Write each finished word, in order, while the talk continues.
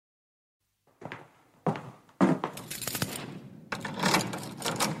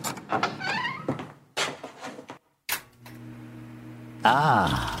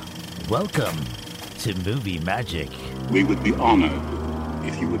Ah, welcome to Movie Magic. We would be honored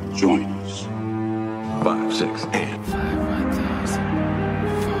if you would join us. 5, 6, 8. 5, 1,000.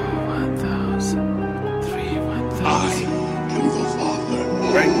 4, 1,000. 3, 1,000. I am the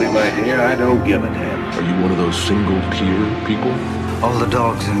Father. Frankly, my dear, I don't give a damn. Are you one of those single-tier people? All the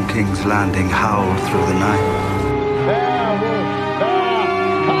dogs in King's Landing howled through the night.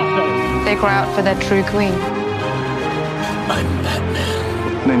 They cry out for their true queen. I'm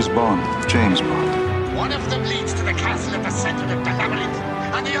Batman. Name's Bond, James Bond. One of them leads to the castle at the center of the labyrinth,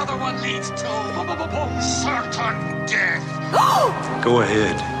 and the other one leads to certain death. Go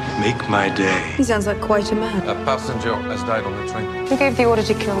ahead. Make my day. He sounds like quite a man. A passenger has died on the train. Who gave the order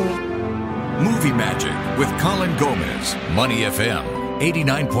to kill me? Movie Magic with Colin Gomez. Money FM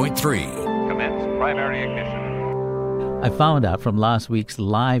 89.3. Commence primary ignition. I found out from last week's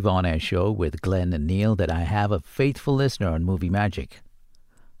live on-air show with Glenn and Neil that I have a faithful listener on Movie Magic,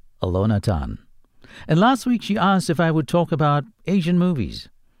 Alona Tan. And last week she asked if I would talk about Asian movies.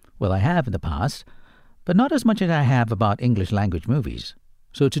 Well, I have in the past, but not as much as I have about English language movies.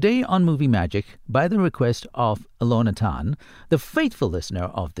 So today on Movie Magic, by the request of Alona Tan, the faithful listener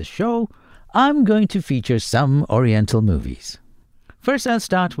of the show, I'm going to feature some Oriental movies. First, I'll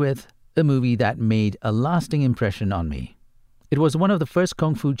start with a movie that made a lasting impression on me. It was one of the first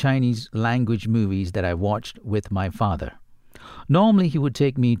Kung Fu Chinese language movies that I watched with my father. Normally, he would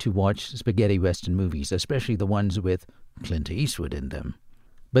take me to watch spaghetti western movies, especially the ones with Clint Eastwood in them.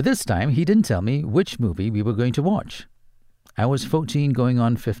 But this time, he didn't tell me which movie we were going to watch. I was 14 going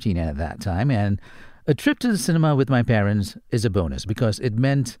on 15 at that time, and a trip to the cinema with my parents is a bonus because it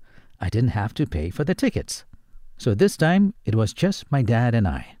meant I didn't have to pay for the tickets. So this time, it was just my dad and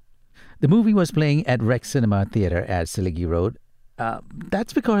I. The movie was playing at Rex Cinema Theatre at Siligi Road.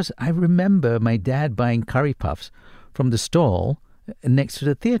 That's because I remember my dad buying curry puffs from the stall next to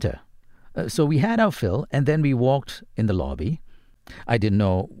the theatre. So we had our fill, and then we walked in the lobby. I didn't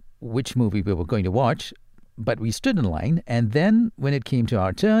know which movie we were going to watch, but we stood in line, and then when it came to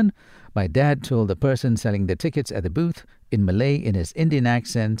our turn, my dad told the person selling the tickets at the booth in Malay in his Indian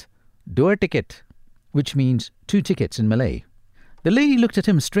accent, "Dua ticket," which means 2 tickets in Malay. The lady looked at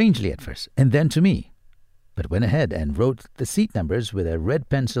him strangely at first, and then to me, but went ahead and wrote the seat numbers with a red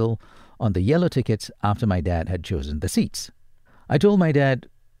pencil on the yellow tickets after my dad had chosen the seats. I told my dad,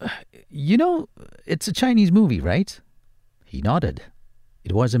 "You know, it's a Chinese movie, right?" He nodded.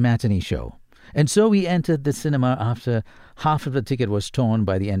 It was a matinee show. And so we entered the cinema after half of the ticket was torn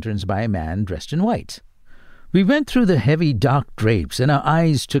by the entrance by a man dressed in white. We went through the heavy dark drapes, and our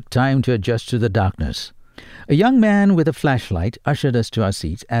eyes took time to adjust to the darkness. A young man with a flashlight ushered us to our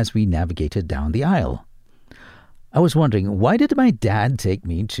seats as we navigated down the aisle. I was wondering, why did my dad take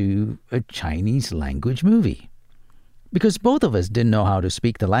me to a Chinese language movie? Because both of us didn't know how to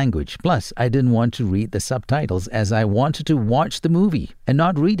speak the language. Plus, I didn't want to read the subtitles as I wanted to watch the movie and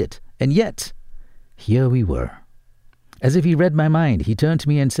not read it. And yet, here we were. As if he read my mind, he turned to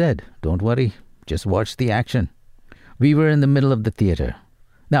me and said, "Don't worry, just watch the action." We were in the middle of the theatre.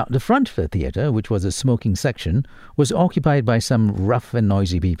 Now, the front of the theatre, which was a smoking section, was occupied by some rough and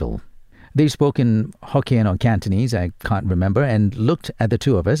noisy people. They spoke in Hokkien or Cantonese, I can't remember, and looked at the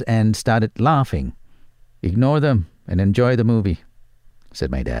two of us and started laughing. "Ignore them and enjoy the movie,"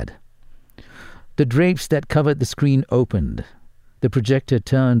 said my dad. The drapes that covered the screen opened. The projector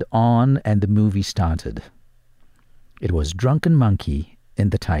turned on and the movie started. It was Drunken Monkey in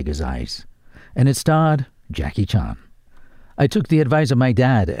the Tiger's Eyes, and it starred Jackie Chan. I took the advice of my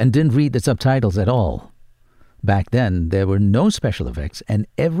dad and didn't read the subtitles at all. Back then, there were no special effects, and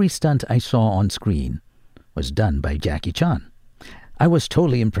every stunt I saw on screen was done by Jackie Chan. I was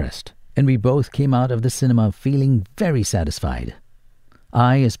totally impressed, and we both came out of the cinema feeling very satisfied.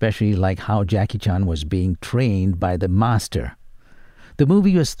 I especially like how Jackie Chan was being trained by the master. The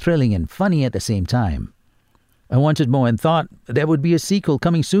movie was thrilling and funny at the same time. I wanted more and thought there would be a sequel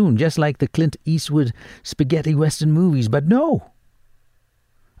coming soon, just like the Clint Eastwood spaghetti western movies, but no.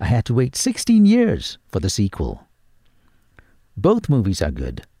 I had to wait 16 years for the sequel. Both movies are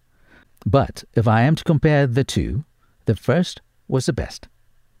good, but if I am to compare the two, the first was the best.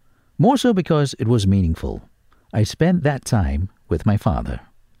 More so because it was meaningful. I spent that time with my father.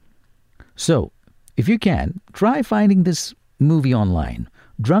 So, if you can, try finding this movie online,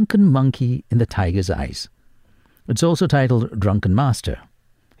 Drunken Monkey in the Tiger's Eyes. It's also titled Drunken Master.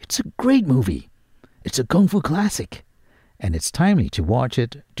 It's a great movie. It's a Kung Fu classic. And it's timely to watch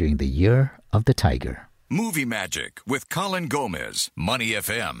it during the Year of the Tiger. Movie Magic with Colin Gomez. Money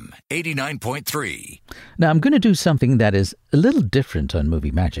FM 89.3. Now I'm going to do something that is a little different on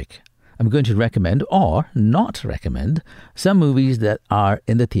Movie Magic. I'm going to recommend or not recommend some movies that are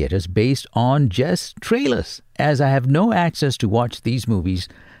in the theaters based on just trailers, as I have no access to watch these movies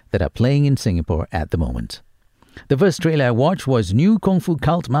that are playing in Singapore at the moment. The first trailer I watched was New Kung Fu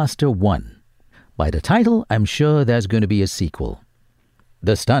Cult Master 1. By the title, I'm sure there's going to be a sequel.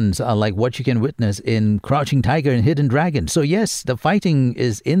 The stunts are like what you can witness in Crouching Tiger and Hidden Dragon. So yes, the fighting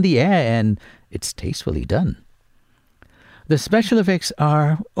is in the air and it's tastefully done. The special effects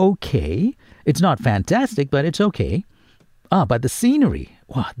are okay. It's not fantastic, but it's okay. But the scenery,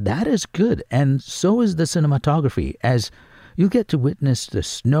 wow, that is good. And so is the cinematography, as you'll get to witness the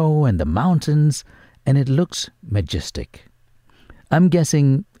snow and the mountains, and it looks majestic. I'm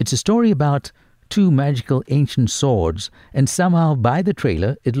guessing it's a story about two magical ancient swords, and somehow by the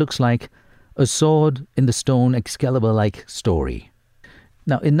trailer, it looks like a sword in the stone Excalibur-like story.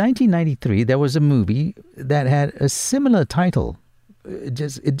 Now, in 1993, there was a movie that had a similar title. It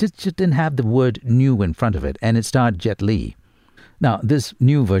just didn't have the word new in front of it, and it starred Jet Li. Now, this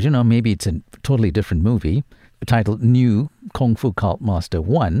new version, or maybe it's a totally different movie, titled New Kung Fu Cult Master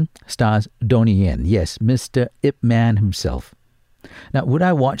 1, stars Donnie Yen. Yes, Mr. Ip Man himself. Now, would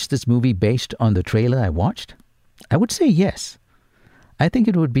I watch this movie based on the trailer I watched? I would say yes. I think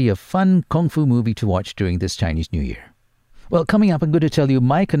it would be a fun kung fu movie to watch during this Chinese New Year. Well, coming up, I'm going to tell you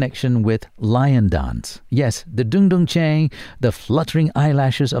my connection with lion dance. Yes, the Dung Dung Chang, the fluttering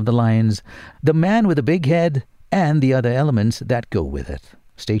eyelashes of the lions, the man with a big head, and the other elements that go with it.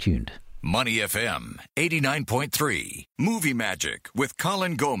 Stay tuned. Money FM 89.3 Movie Magic with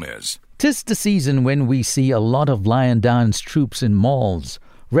Colin Gomez. 'Tis the season when we see a lot of lion dance troupes in malls,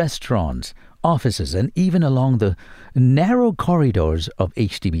 restaurants, offices, and even along the narrow corridors of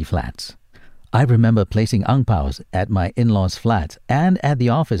HDB flats. I remember placing ang paos at my in-laws' flat and at the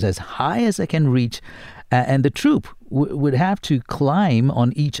office as high as I can reach, and the troupe would have to climb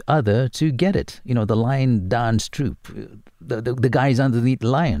on each other to get it. You know, the lion dance troupe, the guys underneath the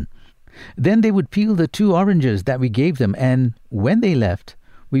lion. Then they would peel the 2 oranges that we gave them, and when they left,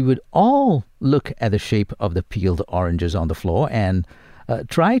 we would all look at the shape of the peeled oranges on the floor and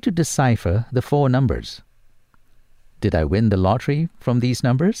try to decipher the 4 numbers. Did I win the lottery from these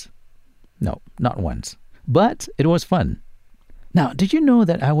numbers? No, not once. But it was fun. Now, did you know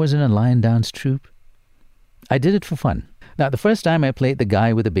that I was in a lion dance troupe? I did it for fun. Now, the first time I played the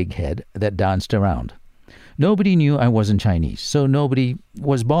guy with the big head that danced around. Nobody knew I wasn't Chinese, so nobody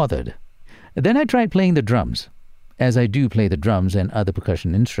was bothered. Then I tried playing the drums, as I do play the drums and other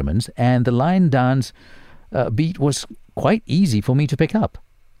percussion instruments, and the lion dance beat was quite easy for me to pick up.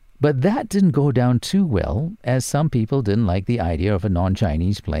 But that didn't go down too well, as some people didn't like the idea of a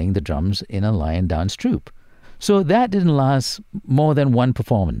non-Chinese playing the drums in a lion dance troupe. So that didn't last more than 1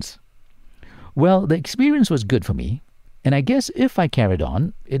 performance. Well, the experience was good for me, and I guess if I carried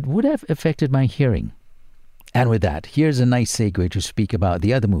on, it would have affected my hearing. And with that, here's a nice segue to speak about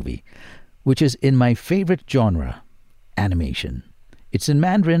the other movie, which is in my favorite genre, animation. It's in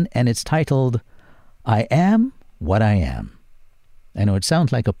Mandarin, and it's titled, I Am What I Am. I know it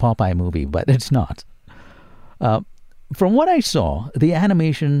sounds like a Popeye movie, but it's not. From what I saw, the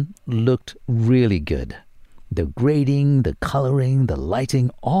animation looked really good. The grading, the coloring, the lighting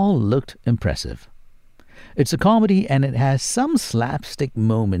all looked impressive. It's a comedy, and it has some slapstick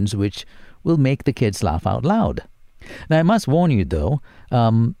moments which will make the kids laugh out loud. Now, I must warn you, though,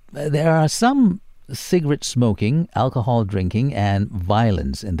 there are some cigarette smoking, alcohol drinking, and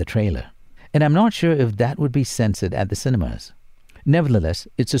violence in the trailer. And I'm not sure if that would be censored at the cinemas. Nevertheless,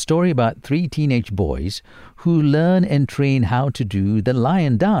 it's a story about 3 teenage boys who learn and train how to do the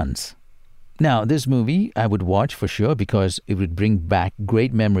lion dance. Now, this movie I would watch for sure because it would bring back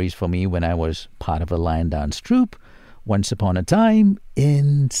great memories for me when I was part of a lion dance troupe once upon a time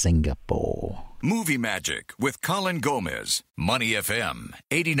in Singapore. Movie Magic with Colin Gomez. Money FM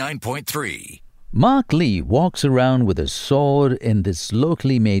 89.3. Mark Lee walks around with a sword in this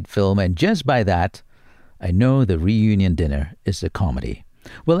locally made film, and just by that, I know the reunion dinner is a comedy.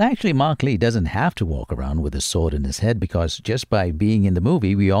 Well, actually, Mark Lee doesn't have to walk around with a sword in his head because just by being in the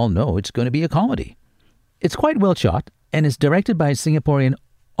movie, we all know it's going to be a comedy. It's quite well shot, and it's directed by Singaporean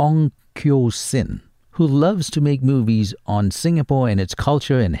Ong Kyo Sin, who loves to make movies on Singapore and its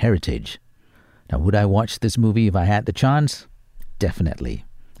culture and heritage. Now, would I watch this movie if I had the chance? Definitely.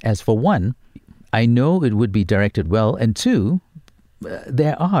 As for one, I know it would be directed well, and 2,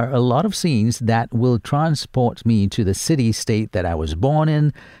 there are a lot of scenes that will transport me to the city-state that I was born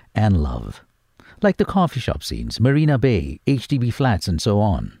in and love. Like the coffee shop scenes, Marina Bay, HDB flats, and so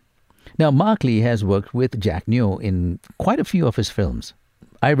on. Now, Mark Lee has worked with Jack Neo in quite a few of his films.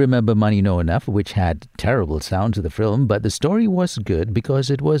 I remember Money Know Enough, which had terrible sound to the film, but the story was good because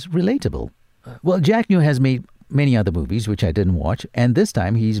it was relatable. Well, Jack Neo has made many other movies, which I didn't watch, and this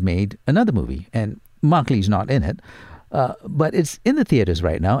time he's made another movie, and Mark Lee's not in it, but it's in the theaters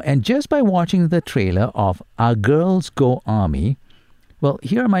right now, and just by watching the trailer of Our Girls Go Army, well,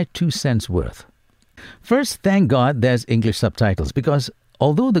 here are my 2 cents worth. First, thank God there's English subtitles, because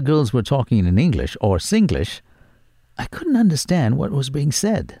although the girls were talking in English or Singlish, I couldn't understand what was being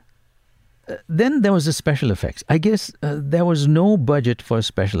said. Then there was the special effects. I guess there was no budget for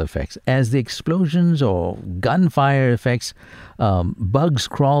special effects, as the explosions or gunfire effects, bugs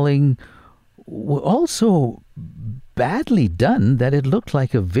crawling, were all so badly done that it looked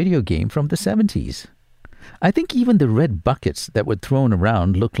like a video game from the 70s. I think even the red buckets that were thrown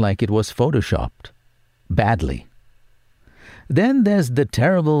around looked like it was photoshopped. Badly. Then there's the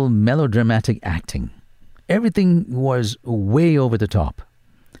terrible melodramatic acting. Everything was way over the top.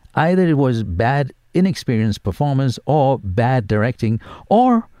 Either it was bad, inexperienced performance or bad directing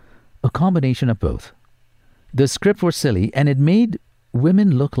or a combination of both. The script was silly and it made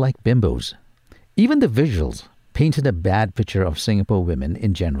women look like bimbos. Even the visuals painted a bad picture of Singapore women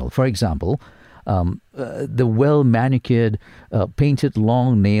in general. For example, the well-manicured, painted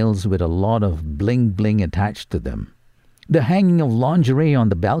long nails with a lot of bling-bling attached to them. The hanging of lingerie on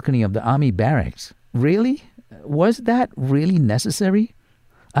the balcony of the army barracks. Really? Was that really necessary?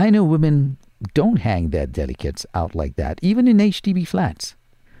 I know women don't hang their delicates out like that, even in HDB flats.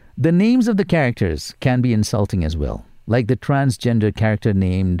 The names of the characters can be insulting as well, like the transgender character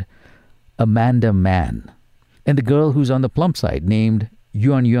named Amanda Mann, and the girl who's on the plump side named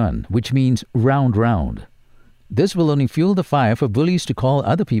Yuan Yuan, which means round round. This will only fuel the fire for bullies to call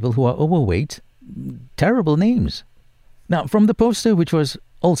other people who are overweight terrible names. Now, from the poster, which was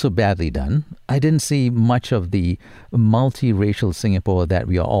also badly done, I didn't see much of the multiracial Singapore that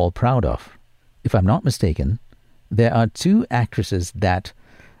we are all proud of. If I'm not mistaken, there are 2 actresses that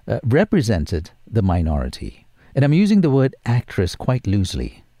represented the minority. And I'm using the word actress quite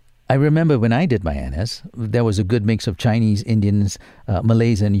loosely. I remember when I did my NS, there was a good mix of Chinese, Indians,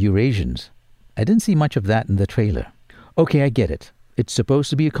 Malays and Eurasians. I didn't see much of that in the trailer. Okay, I get it. It's supposed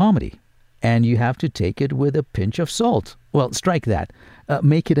to be a comedy. And you have to take it with a pinch of salt. Well, strike that.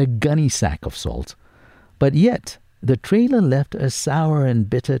 Make it a gunny sack of salt. But yet, the trailer left a sour and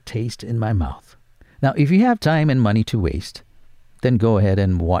bitter taste in my mouth. Now, if you have time and money to waste, then go ahead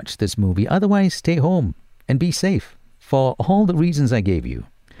and watch this movie. Otherwise, stay home and be safe for all the reasons I gave you.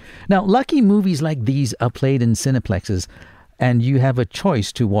 Now, lucky movies like these are played in cineplexes, and you have a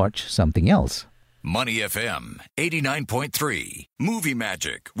choice to watch something else. Money FM 89.3 Movie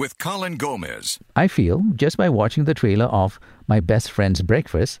Magic with Colin Gomez. I feel, just by watching the trailer of My Best Friend's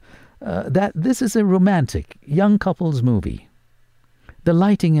Breakfast, that this is a romantic, young couple's movie. The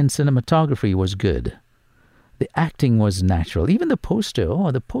lighting and cinematography was good. The acting was natural. Even the poster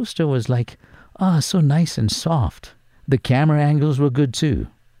was like, so nice and soft. The camera angles were good too.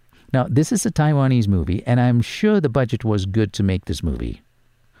 Now, this is a Taiwanese movie, and I'm sure the budget was good to make this movie.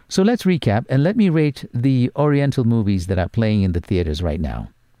 So let's recap, and let me rate the Oriental movies that are playing in the theaters right now.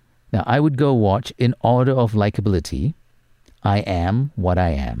 Now, I would go watch, in order of likability, I Am What I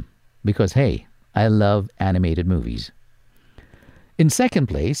Am. Because, hey, I love animated movies. In second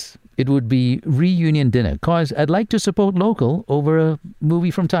place, it would be Reunion Dinner, because I'd like to support local over a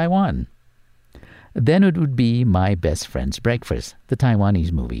movie from Taiwan. Then it would be My Best Friend's Breakfast, the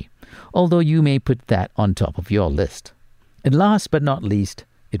Taiwanese movie, although you may put that on top of your list. And last but not least,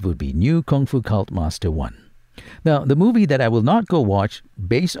 it would be New Kung Fu Cult Master 1. Now, the movie that I will not go watch,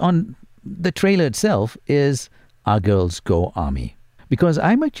 based on the trailer itself, is Our Girls Go Army, because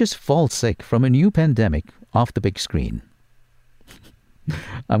I might just fall sick from a new pandemic off the big screen.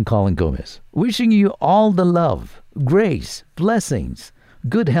 I'm Colin Gomez, wishing you all the love, grace, blessings,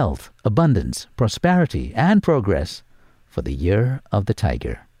 good health, abundance, prosperity, and progress for the Year of the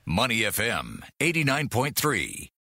Tiger. Money FM 89.3.